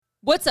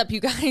What's up, you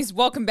guys?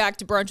 Welcome back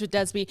to Brunch with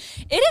Desby.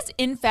 It is,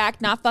 in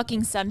fact, not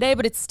fucking Sunday,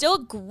 but it's still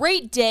a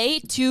great day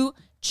to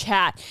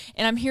chat.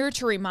 And I'm here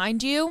to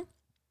remind you.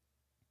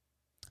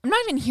 I'm not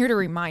even here to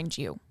remind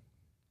you.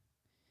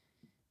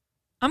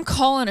 I'm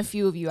calling a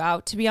few of you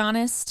out, to be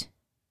honest.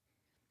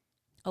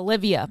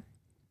 Olivia,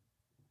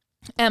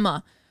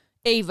 Emma,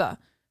 Ava,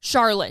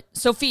 Charlotte,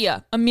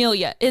 Sophia,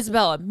 Amelia,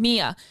 Isabella,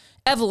 Mia,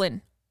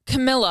 Evelyn,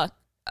 Camilla,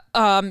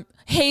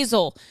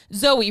 Hazel,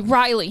 Zoe,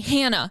 Riley,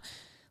 Hannah,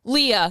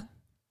 Leah,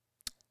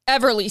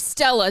 Everly,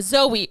 Stella,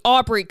 Zoe,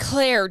 Aubrey,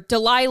 Claire,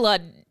 Delilah,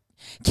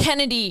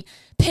 Kennedy,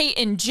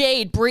 Peyton,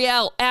 Jade,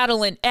 Brielle,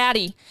 Adeline,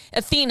 Addie,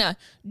 Athena,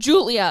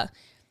 Julia,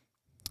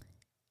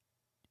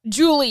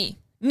 Julie,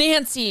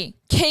 Nancy,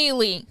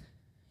 Kaylee,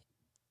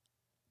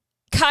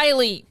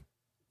 Kylie,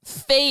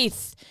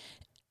 Faith,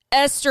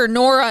 Esther,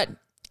 Nora,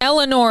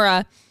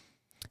 Eleonora,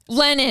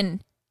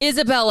 Lennon,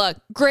 Isabella,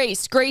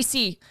 Grace,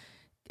 Gracie,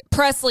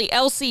 Presley,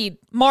 Elsie,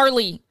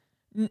 Marley,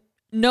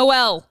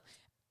 Noelle,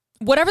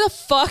 whatever the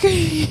fuck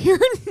your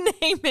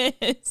name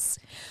is.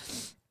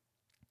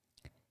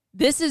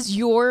 This is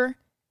your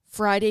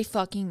Friday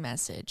fucking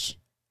message.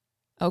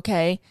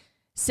 Okay?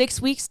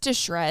 6 weeks to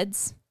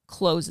shreds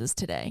closes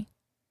today.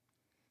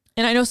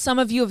 And I know some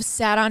of you have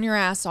sat on your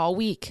ass all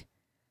week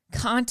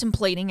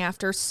contemplating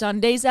after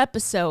Sunday's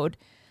episode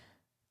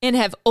and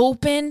have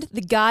opened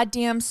the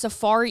goddamn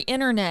Safari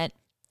internet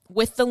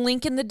with the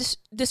link in the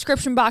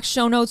description box,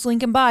 show notes,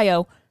 link in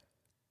bio,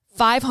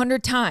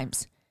 500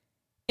 times.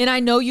 And I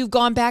know you've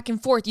gone back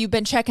and forth. You've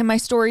been checking my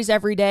stories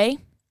every day.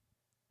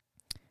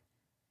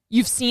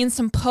 You've seen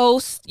some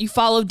posts. You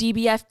follow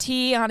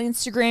DBFT on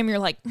Instagram. You're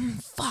like,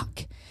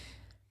 fuck.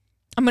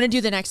 I'm going to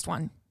do the next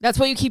one. That's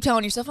what you keep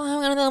telling yourself.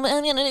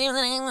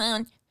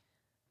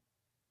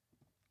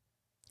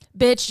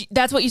 Bitch,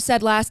 that's what you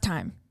said last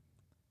time.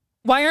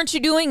 Why aren't you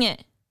doing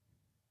it?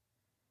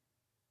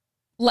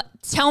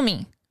 Tell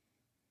me.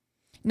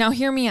 Now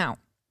hear me out.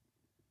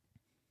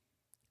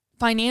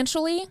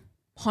 Financially,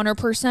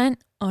 100%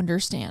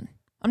 understand.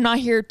 I'm not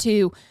here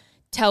to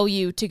tell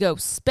you to go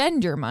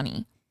spend your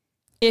money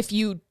if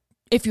you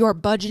are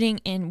budgeting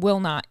and will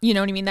not. You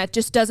know what I mean? That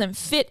just doesn't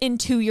fit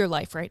into your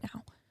life right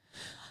now.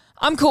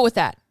 I'm cool with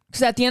that.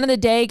 Because at the end of the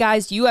day,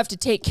 guys, you have to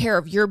take care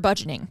of your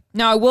budgeting.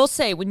 Now, I will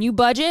say, when you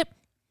budget,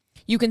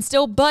 you can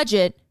still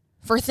budget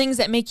for things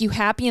that make you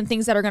happy and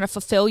things that are going to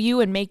fulfill you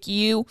and make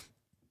you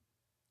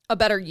a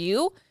better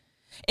you.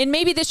 And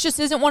maybe this just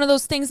isn't one of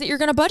those things that you're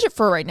going to budget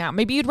for right now.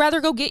 Maybe you'd rather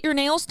go get your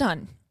nails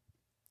done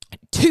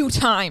 2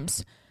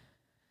 times.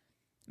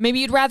 Maybe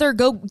you'd rather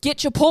go get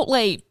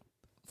Chipotle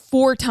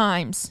 4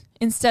 times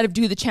instead of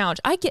do the challenge.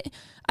 I get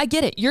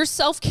it. Your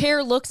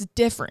self-care looks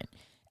different.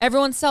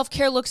 Everyone's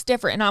self-care looks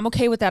different, and I'm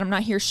okay with that. I'm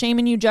not here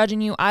shaming you,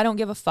 judging you. I don't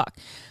give a fuck.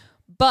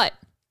 But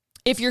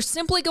if you're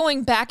simply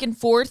going back and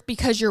forth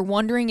because you're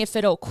wondering if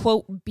it'll,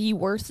 quote, be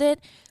worth it,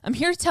 I'm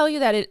here to tell you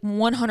that it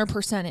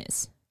 100%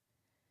 is.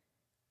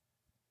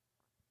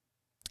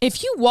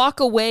 If you walk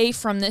away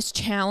from this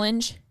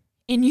challenge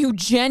and you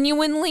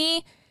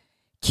genuinely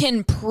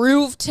can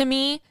prove to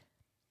me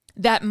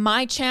that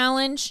my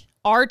challenge,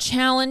 our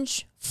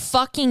challenge,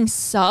 fucking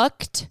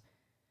sucked,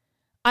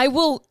 I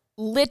will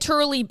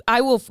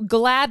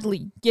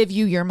gladly give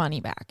you your money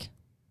back.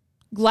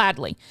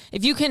 Gladly.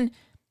 If you can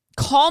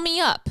call me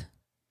up,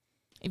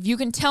 if you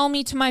can tell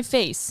me to my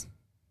face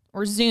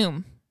or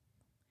Zoom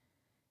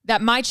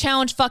that my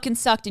challenge fucking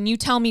sucked and you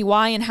tell me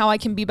why and how I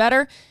can be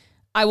better,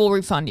 I will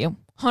refund you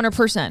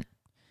 100%.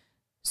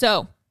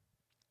 So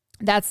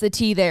that's the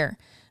tea there.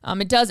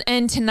 It does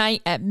end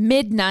tonight at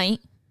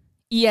midnight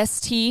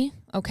EST.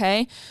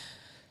 Okay.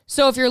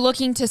 So if you're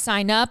looking to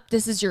sign up,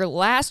 this is your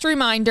last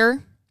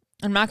reminder.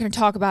 I'm not going to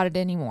talk about it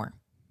anymore.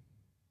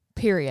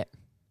 Period.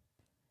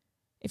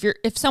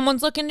 If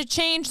someone's looking to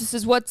change, this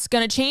is what's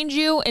going to change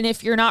you. And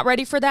if you're not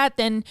ready for that,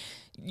 then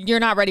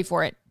you're not ready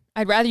for it.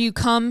 I'd rather you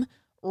come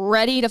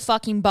ready to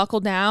fucking buckle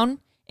down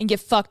and get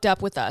fucked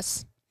up with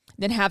us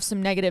than have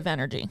some negative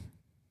energy.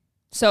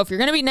 So if you're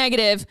going to be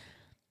negative,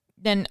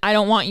 then I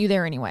don't want you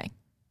there anyway.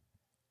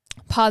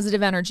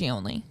 Positive energy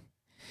only.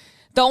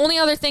 The only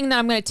other thing that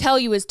I'm going to tell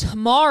you is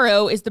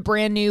tomorrow is the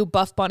brand new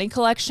Buff Bunny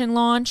collection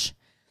launch.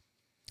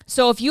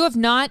 So if you have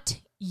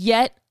not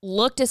yet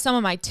looked at some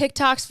of my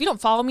TikToks, if you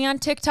don't follow me on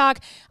TikTok,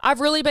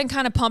 I've really been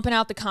kind of pumping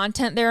out the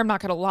content there. I'm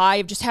not going to lie.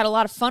 I've just had a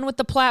lot of fun with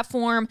the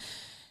platform.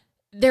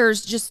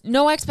 There's just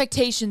no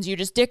expectations. You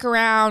just dick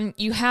around.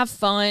 You have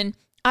fun.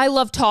 I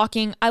love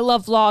talking. I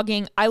love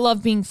vlogging. I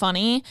love being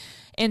funny.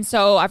 And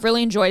so I've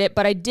really enjoyed it.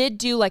 But I did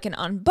do like an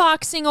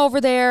unboxing over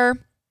there.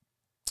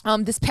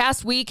 This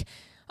past week,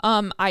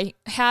 I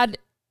had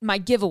my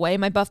giveaway,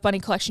 my Buff Bunny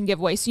collection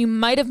giveaway. So you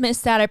might have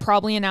missed that. I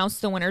probably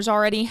announced the winners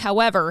already.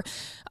 However,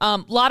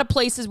 a lot of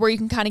places where you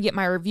can kind of get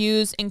my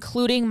reviews,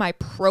 including my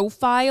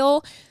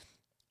profile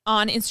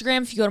on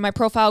Instagram. If you go to my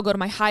profile, go to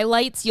my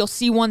highlights, you'll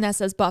see one that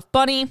says Buff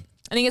Bunny.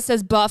 I think it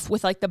says buff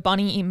with like the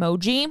bunny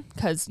emoji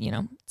because, you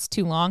know, it's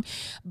too long.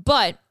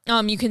 But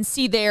you can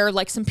see there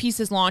like some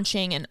pieces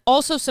launching and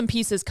also some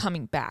pieces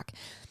coming back.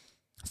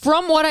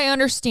 From what I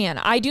understand,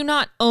 I do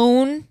not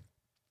own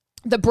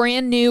the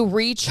brand new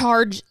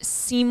Recharge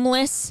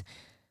Seamless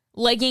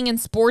legging and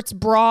sports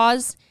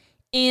bras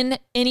in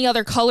any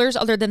other colors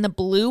other than the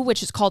blue,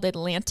 which is called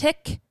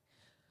Atlantic.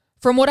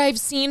 From what I've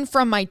seen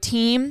from my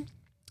team,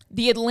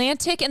 the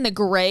Atlantic and the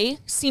gray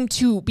seem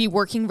to be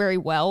working very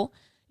well.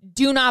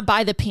 Do not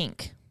buy the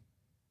pink.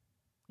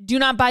 Do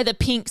not buy the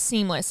pink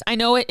seamless. I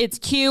know it's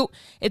cute,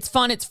 it's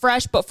fun, it's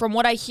fresh, but from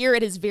what I hear,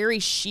 it is very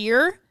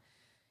sheer.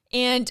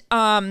 And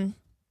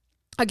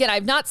again,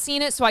 I've not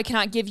seen it, so I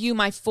cannot give you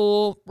my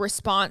full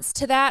response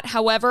to that.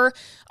 However,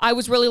 I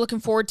was really looking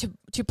forward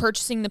to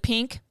purchasing the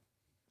pink,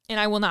 and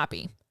I will not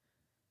be.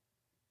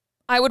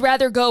 I would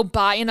rather go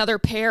buy another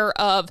pair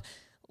of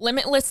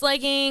Limitless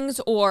leggings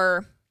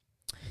or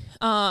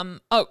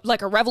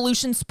like a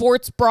Revolution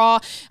sports bra.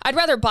 I'd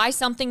rather buy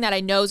something that I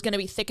know is going to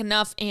be thick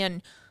enough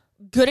and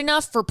good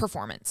enough for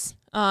performance.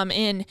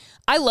 And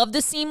I love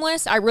the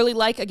seamless. I really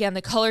like, again,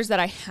 the colors that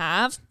I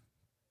have.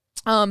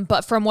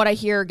 But from what I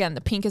hear, again,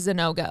 the pink is a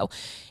no-go.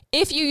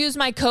 If you use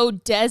my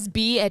code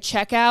DESB at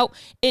checkout,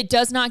 it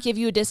does not give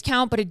you a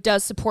discount, but it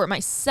does support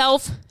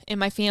myself and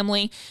my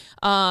family.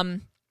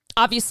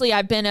 Obviously,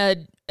 I've been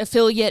an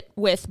affiliate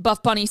with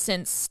Buff Bunny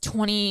since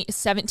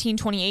 2017,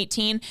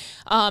 2018.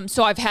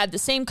 So I've had the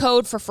same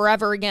code for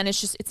forever. Again,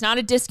 it's not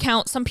a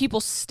discount. Some people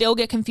still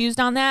get confused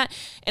on that.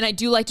 And I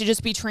do like to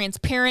just be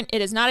transparent.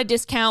 It is not a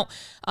discount,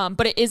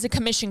 but it is a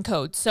commission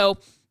code. So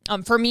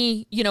for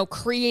me,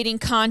 creating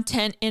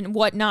content and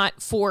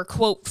whatnot for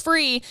quote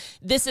free,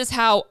 this is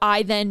how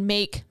I then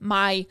make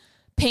my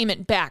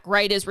payment back,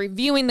 right? Is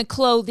reviewing the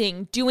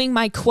clothing, doing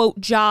my quote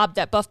job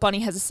that Buff Bunny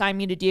has assigned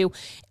me to do,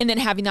 and then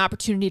having the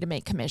opportunity to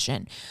make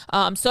commission.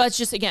 So that's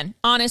just, again,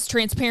 honest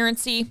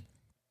transparency,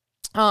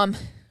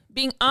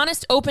 being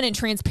honest, open, and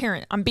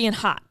transparent. I'm being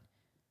hot.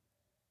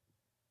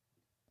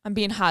 I'm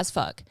being hot as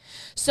fuck.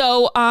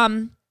 So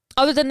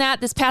other than that,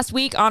 this past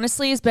week,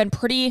 honestly, has been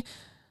pretty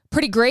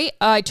great.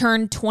 I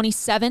turned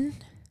 27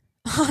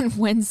 on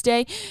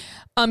Wednesday.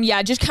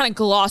 I just kind of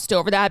glossed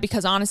over that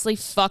because honestly,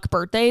 fuck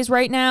birthdays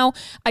right now.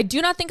 I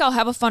do not think I'll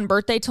have a fun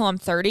birthday till I'm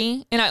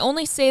 30. And I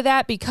only say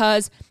that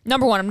because,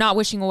 number one, I'm not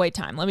wishing away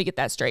time. Let me get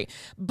that straight.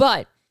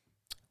 But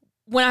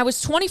when I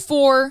was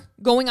 24,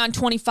 going on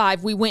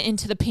 25, we went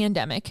into the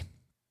pandemic.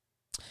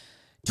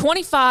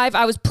 25,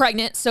 I was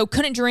pregnant, so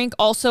couldn't drink,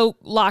 also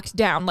locked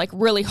down, like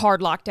really hard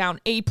lockdown,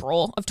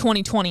 April of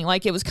 2020.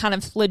 Like it was kind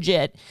of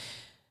legit.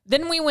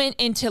 Then we went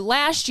into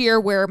last year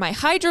where my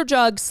Hydro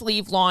Jug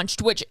sleeve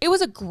launched, which it was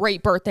a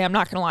great birthday. I'm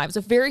not going to lie. It was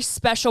a very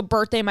special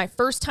birthday. My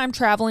first time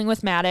traveling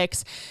with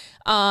Maddox.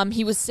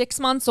 He was 6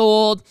 months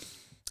old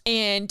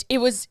and it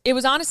was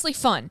honestly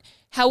fun.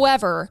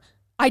 However,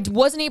 I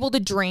wasn't able to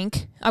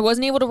drink. I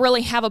wasn't able to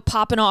really have a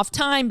popping off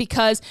time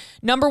because,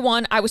 number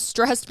one, I was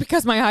stressed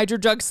because my Hydro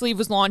Jug sleeve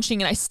was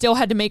launching and I still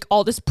had to make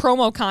all this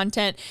promo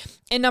content.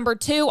 And number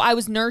two, I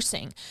was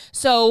nursing.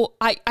 So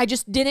I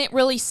just didn't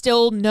really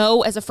still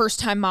know as a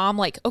first-time mom,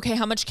 like, okay,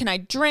 how much can I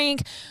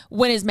drink?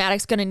 When is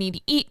Maddox going to need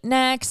to eat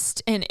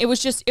next? And it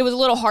was a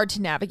little hard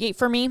to navigate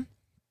for me.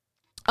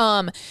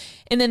 And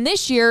then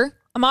this year,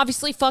 I'm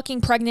obviously fucking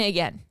pregnant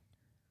again.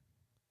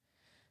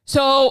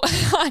 So,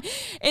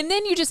 and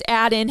then you just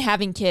add in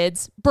having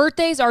kids.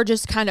 Birthdays are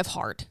just kind of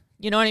hard.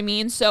 You know what I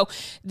mean? So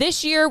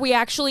this year we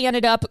actually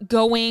ended up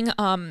going,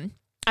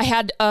 I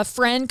had a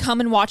friend come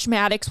and watch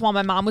Maddox while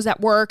my mom was at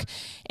work.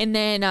 And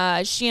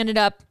then she ended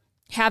up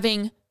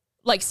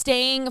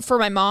staying for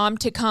my mom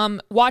to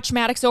come watch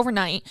Maddox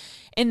overnight.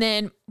 And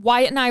then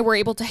Wyatt and I were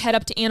able to head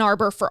up to Ann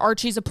Arbor for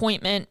Archie's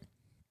appointment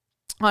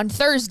on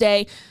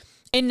Thursday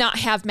and not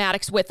have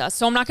Maddox with us.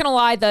 So I'm not going to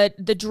lie,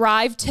 the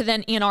drive to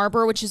then Ann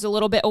Arbor, which is a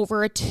little bit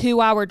over a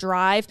 2-hour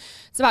drive,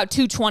 it's about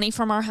 2:20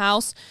 from our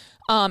house.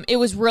 It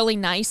was really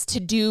nice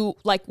to do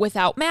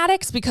without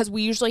Maddox because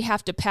we usually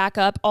have to pack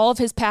up all of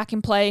his pack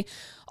and play,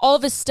 all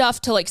of his stuff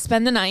to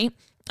spend the night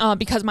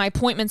because my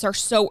appointments are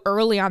so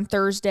early on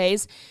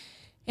Thursdays.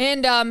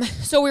 And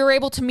so we were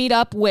able to meet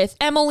up with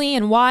Emily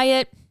and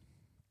Wyatt,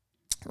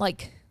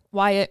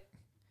 Wyatt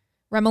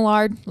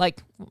Remillard,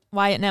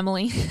 Wyatt and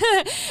Emily,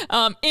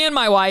 and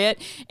my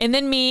Wyatt, and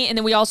then me. And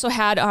then we also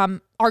had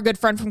our good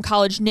friend from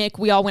college, Nick.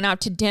 We all went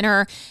out to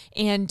dinner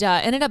and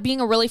ended up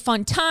being a really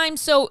fun time.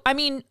 So, I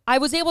mean, I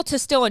was able to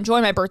still enjoy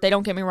my birthday,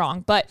 don't get me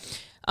wrong. But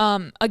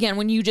again,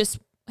 when you just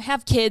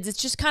have kids,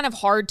 it's just kind of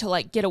hard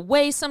to get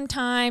away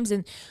sometimes.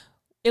 And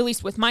at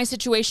least with my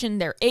situation,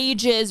 their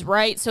ages,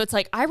 right? So it's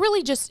I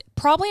really just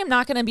probably am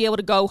not going to be able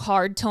to go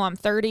hard till I'm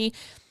 30.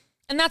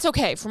 And that's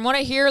okay. From what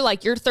I hear,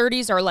 your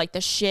 30s are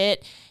the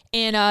shit.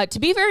 And to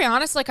be very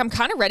honest, I'm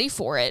kind of ready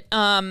for it.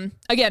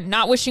 Again,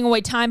 not wishing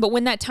away time, but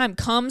when that time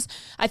comes,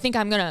 I think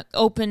I'm going to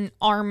open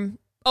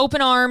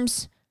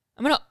arms.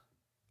 I'm going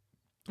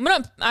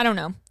to, I don't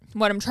know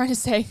what I'm trying to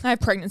say. I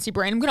have pregnancy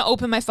brain. I'm going to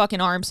open my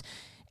fucking arms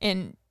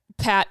and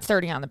pat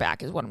 30 on the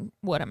back is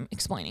what I'm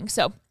explaining.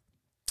 So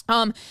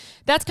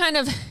that's kind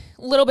of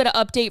a little bit of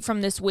update from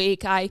this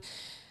week.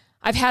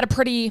 I've had a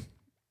pretty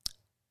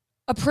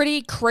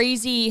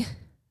crazy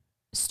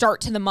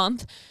start to the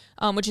month,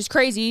 which is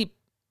crazy.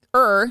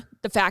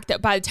 The fact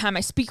that by the time I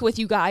speak with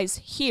you guys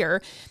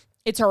here,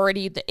 it's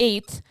already the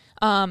 8th.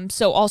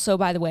 So also,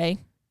 by the way,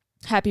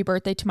 happy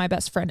birthday to my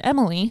best friend,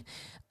 Emily.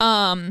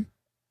 And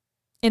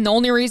the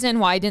only reason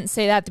why I didn't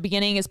say that at the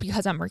beginning is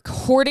because I'm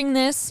recording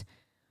this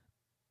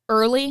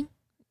early,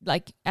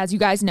 like, as you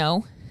guys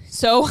know.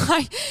 So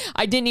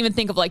I didn't even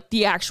think of like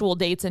the actual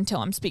dates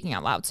until I'm speaking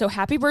out loud. So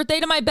happy birthday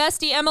to my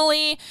bestie,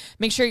 Emily.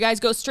 Make sure you guys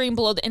go stream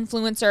Below the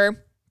Influencer.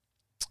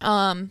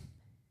 And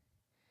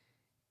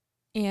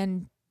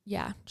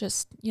yeah,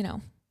 just,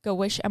 go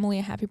wish Emily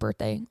a happy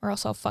birthday or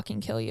else I'll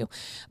fucking kill you.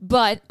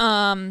 But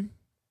now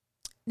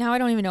I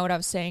don't even know what I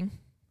was saying.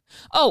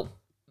 Oh,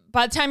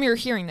 by the time you're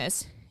hearing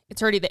this,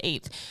 it's already the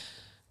 8th.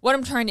 What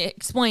I'm trying to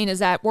explain is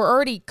that we're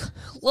already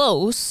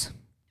close-ish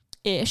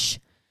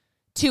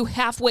to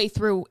halfway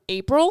through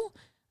April.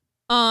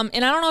 And I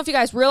don't know if you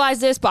guys realize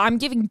this, but I'm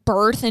giving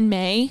birth in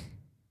May.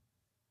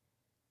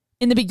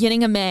 In the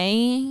beginning of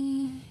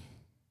May.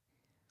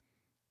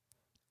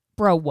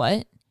 Bro,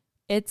 what?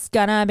 It's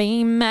gonna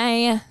be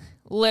May.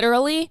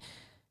 Literally.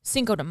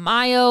 Cinco de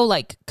Mayo.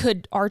 Like,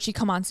 could Archie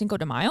come on Cinco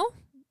de Mayo?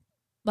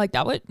 Like,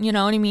 that would, you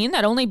know what I mean?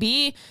 That'd only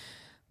be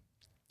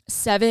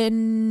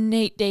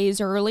 7-8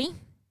 days early.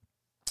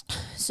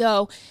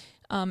 So,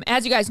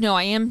 as you guys know,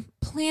 I am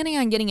planning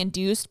on getting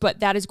induced, but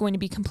that is going to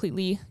be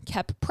completely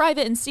kept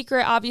private and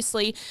secret,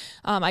 obviously.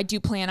 I do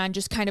plan on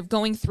just kind of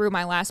going through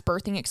my last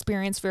birthing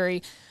experience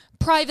very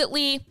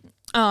privately,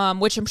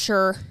 which I'm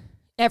sure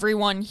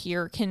everyone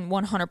here can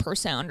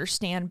 100%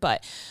 understand,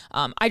 but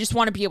I just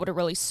want to be able to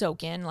really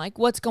soak in like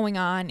what's going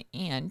on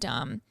and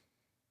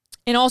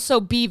also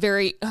be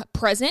very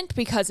present,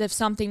 because if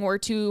something were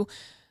to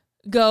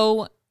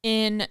go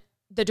in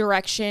the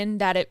direction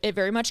that it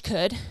very much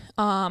could,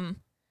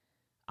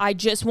 I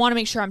just want to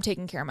make sure I'm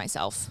taking care of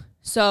myself.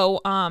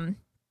 So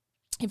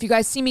if you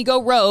guys see me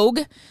go rogue,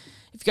 if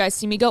you guys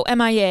see me go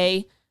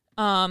MIA,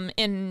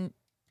 and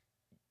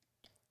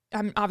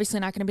I'm obviously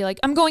not going to be like,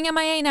 I'm going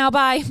MIA now,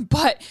 bye.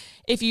 But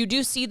if you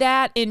do see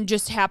that and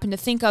just happen to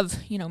think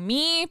of,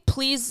 me,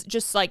 please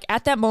just like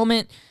at that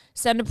moment,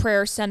 send a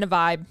prayer, send a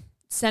vibe,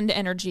 send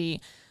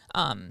energy,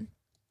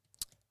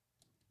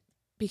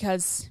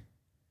 because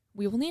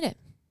we will need it.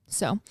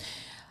 So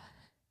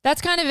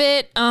that's kind of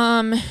it.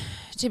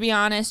 To be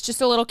honest,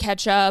 just a little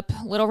catch up,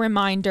 a little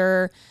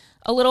reminder,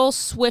 a little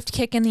swift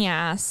kick in the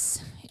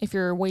ass if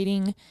you're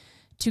waiting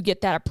to get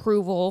that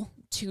approval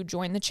to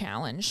join the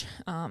challenge.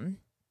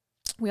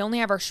 We only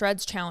have our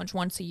Shreds challenge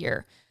once a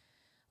year.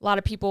 A lot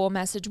of people will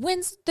message,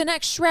 when's the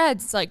next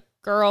Shreds? It's like,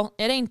 girl,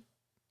 it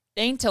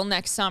ain't till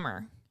next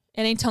summer.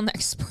 It ain't till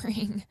next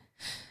spring.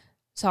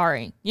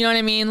 Sorry. You know what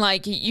I mean?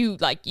 Like you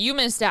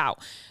missed out.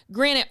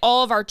 Granted,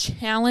 all of our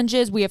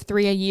challenges, we have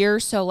 3 a year.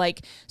 So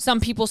like some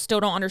people still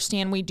don't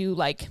understand we do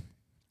like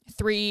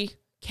 3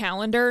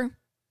 calendar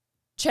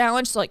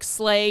challenge, so like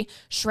Slay,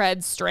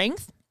 Shreds,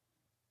 Strength.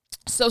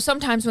 So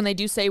sometimes when they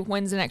do say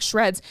when's the next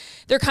Shreds,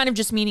 they're kind of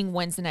just meaning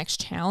when's the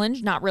next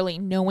challenge, not really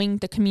knowing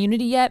the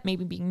community yet,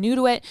 maybe being new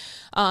to it.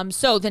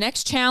 So the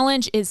next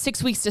challenge is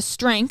 6 weeks to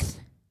Strength.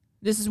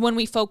 This is when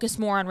we focus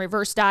more on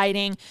reverse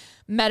dieting,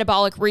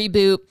 metabolic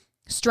reboot,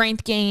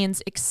 strength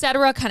gains,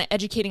 etc., kind of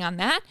educating on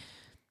that.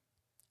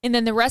 And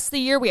then the rest of the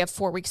year, we have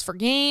 4 weeks for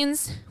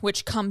gains,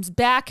 which comes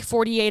back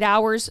 48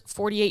 hours,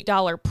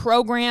 $48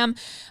 program.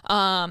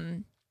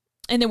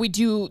 And then we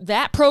do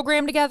that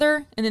program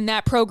together. And then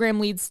that program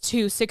leads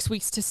to 6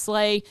 weeks to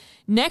Slay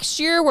next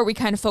year, where we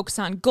kind of focus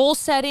on goal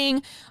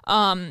setting.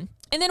 And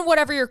then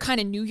whatever your kind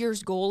of New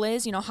Year's goal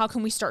is, how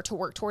can we start to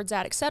work towards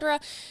that, etc.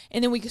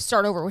 And then we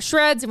start over with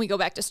Shreds and we go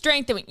back to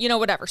Strength and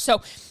whatever.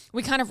 So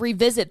we kind of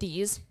revisit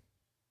these.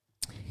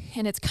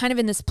 And it's kind of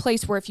in this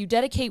place where if you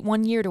dedicate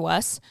 1 year to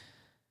us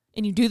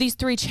and you do these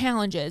 3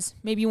 challenges,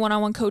 maybe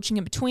one-on-one coaching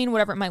in between,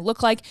 whatever it might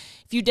look like,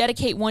 if you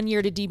dedicate 1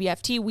 year to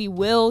DBFT, we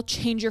will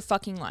change your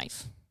fucking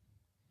life.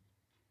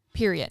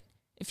 Period.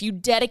 If you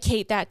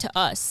dedicate that to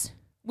us,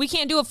 we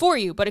can't do it for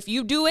you, but if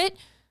you do it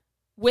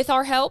with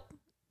our help,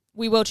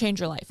 we will change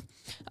your life.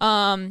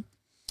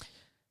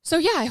 So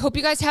yeah, I hope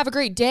you guys have a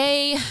great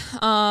day.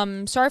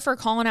 Sorry for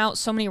calling out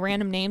so many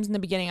random names in the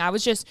beginning. I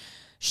was just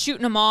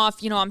shooting them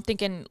off. I'm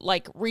thinking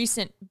like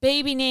recent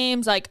baby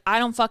names. Like, I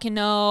don't fucking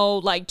know.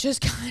 Like, just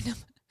kind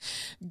of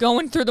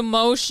going through the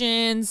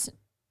motions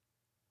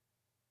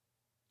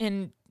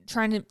and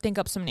trying to think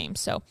up some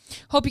names. So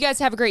hope you guys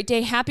have a great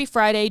day. Happy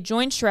Friday.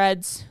 Join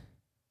Shreds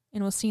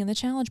and we'll see you in the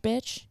challenge,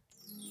 bitch.